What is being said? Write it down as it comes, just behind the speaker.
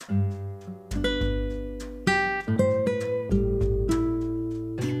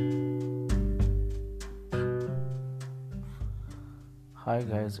Hi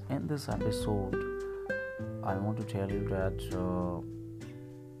guys, in this episode, I want to tell you that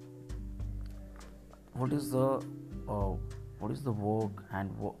what is the uh, what is the work and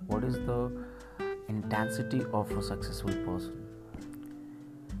what is the intensity of a successful person.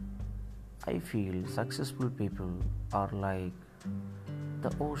 I feel successful people are like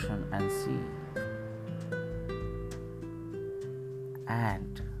the ocean and sea,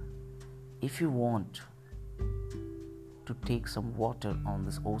 and if you want to take some water on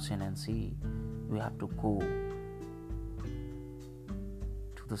this ocean and sea, you have to go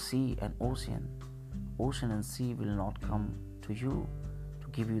to the sea and ocean. Ocean and sea will not come to you to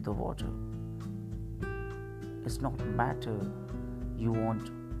give you the water. It's not matter you want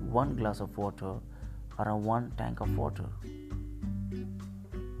one glass of water or a one tank of water,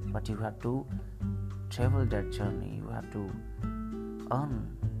 but you have to travel that journey. You have to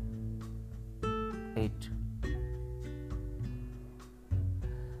earn it.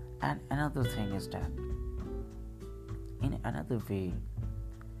 And another thing is that, in another way,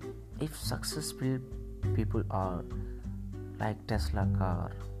 if successful people are like Tesla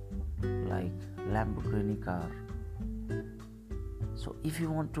car, like Lamborghini car, so if you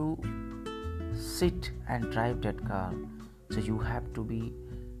want to sit and drive that car, so you have to be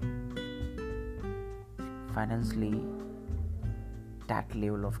financially that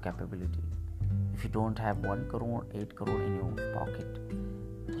level of capability. If you don't have 1 crore, 8 crore in your pocket,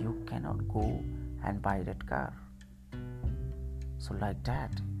 you cannot go and buy that car. So like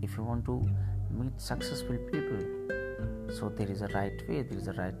that, if you want to meet successful people, so there is a right way, there is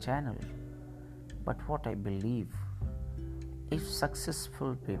a right channel. But what I believe, if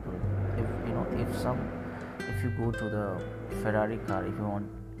successful people, if you go to the Ferrari car,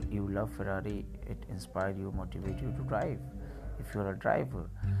 you love Ferrari, it inspires you, motivates you to drive. If you are a driver,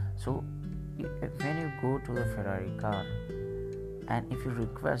 so when you go to the Ferrari car, and if you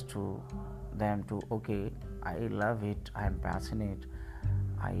request to them to, okay, I love it, I am passionate,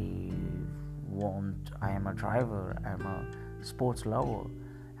 I am a driver, I am a sports lover,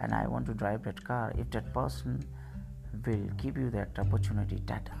 and I want to drive that car, if that person will give you that opportunity,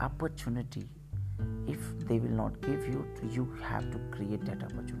 if they will not give you, you have to create that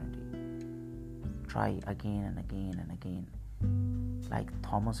opportunity. Try again and again and again. Like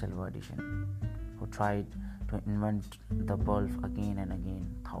Thomas Alva Edison, who tried to invent the bulb again and again,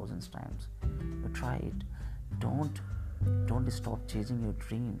 thousands times. You try it. Don't stop chasing your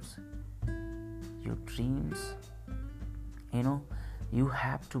dreams. Your dreams, you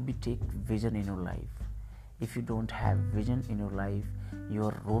have to take vision in your life. If you don't have vision in your life, you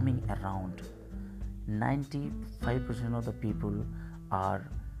are roaming around. 95% of the people are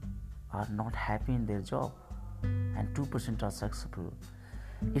not happy in their job, and 2% are successful.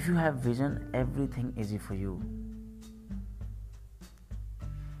 If you have vision, everything easy for you,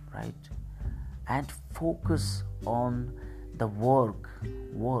 right? And focus on the work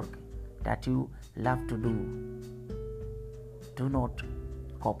that you love to do. Do not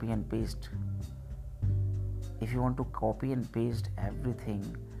copy and paste. If you want to copy and paste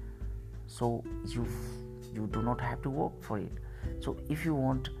everything, so you do not have to work for it. So if you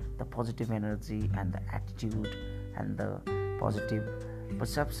want the positive energy and the attitude and the positive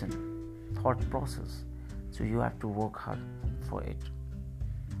perception, thought process, so you have to work hard for it.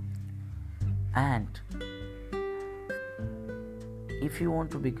 And if you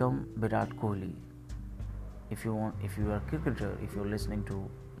want to become Virat Kohli, if you are a cricketer, if you're listening to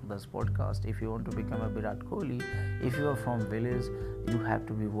this podcast, if you want to become a Virat Kohli, if you are from village, you have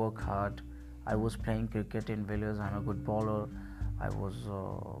to work hard. I was playing cricket in village. I'm a good bowler. I was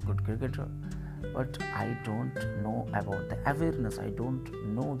a good cricketer, but I don't know about the awareness. I don't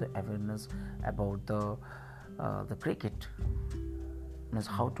know the awareness about the cricket. Means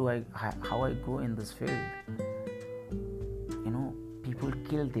how I go in this field. People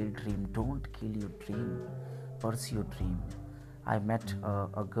kill their dream. Don't kill your dream. Pursue your dream. I met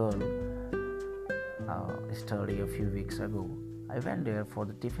a girl study a few weeks ago. I went there for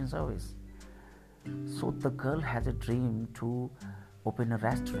the tiffin service. So the girl has a dream to open a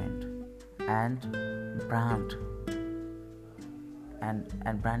restaurant and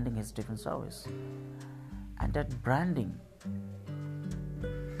branding his tiffin service. And that branding,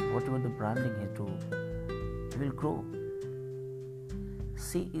 whatever the branding he do, it will grow.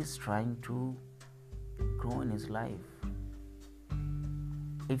 She is trying to grow in his life.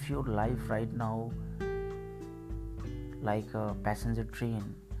 If your life right now like a passenger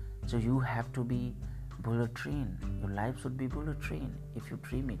train, so you have to be bullet train. Your life should be bullet train if you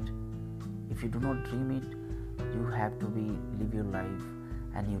dream it. If you do not dream it, you have to live your life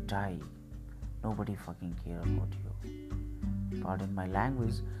and you die. Nobody fucking care about you. pardon my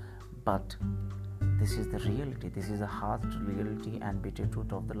language, but this is the reality. This is the hard reality and bitter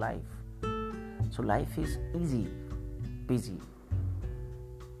truth of the life. So life is easy, busy,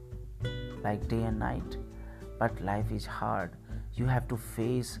 like day and night, but life is hard. You have to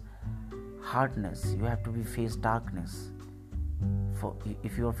face hardness. You have to face darkness. For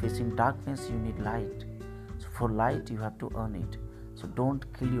if you are facing darkness, you need light. So for light, you have to earn it. So don't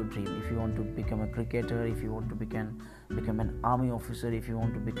kill your dream. If you want to become a cricketer, if you want to become an army officer, if you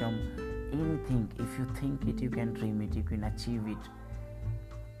want to become anything, if you think it, you can dream it, you can achieve it.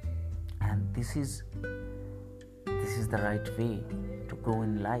 And this is the right way to go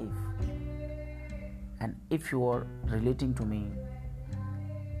in life. And if you are relating to me,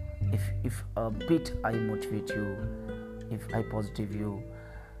 if a bit I motivate you, if I positive you,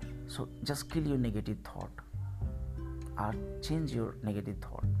 so just kill your negative thought, or change your negative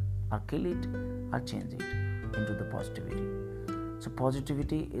thought, or kill it, or change it into the positivity. So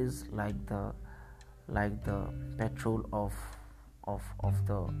positivity is like the petrol of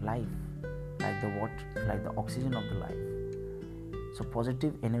the life, like the water, like the oxygen of the life. So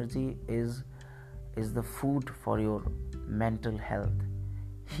positive energy is the food for your mental health.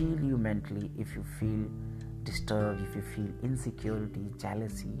 Heal you mentally if you feel disturbed, if you feel insecurity,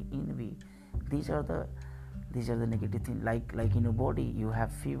 jealousy, envy. These are the negative things. Like in your body, you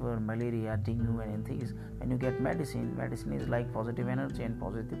have fever, malaria, dengue, and things. When you get medicine is like positive energy and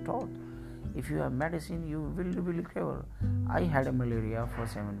positive thought. If you have medicine, you will recover. I had a malaria for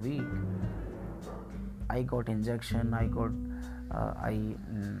 7 weeks. I got injection. I got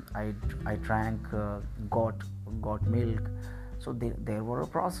I drank, got milk. So there were a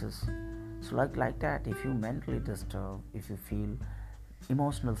process. So like that, if you mentally disturbed, if you feel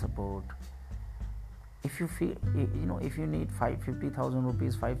emotional support, if you feel, if you need 50,000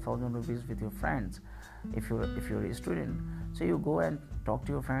 rupees, 5,000 rupees with your friends, if you're a student, so you go and talk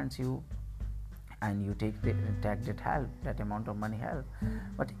to your friends, and you take that help, that amount of money help.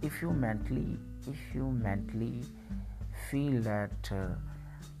 But if you mentally feel that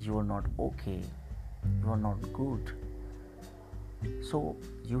you are not okay, you are not good, so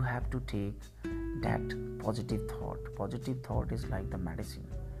you have to take that positive thought. Positive thought is like the medicine.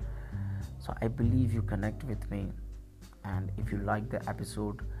 So I believe you connect with me, and if you like the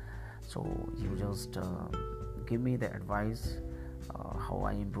episode, so you just give me the advice how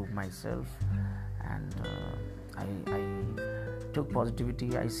I improve myself. And I took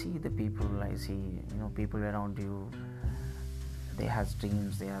positivity. I see the people, I see people around you, they have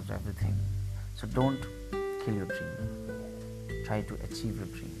dreams, they have everything. So don't kill your dream. Try to achieve your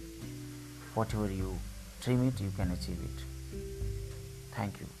dream. Whatever you dream it, you can achieve it.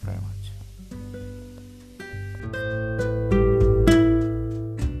 Thank you very much.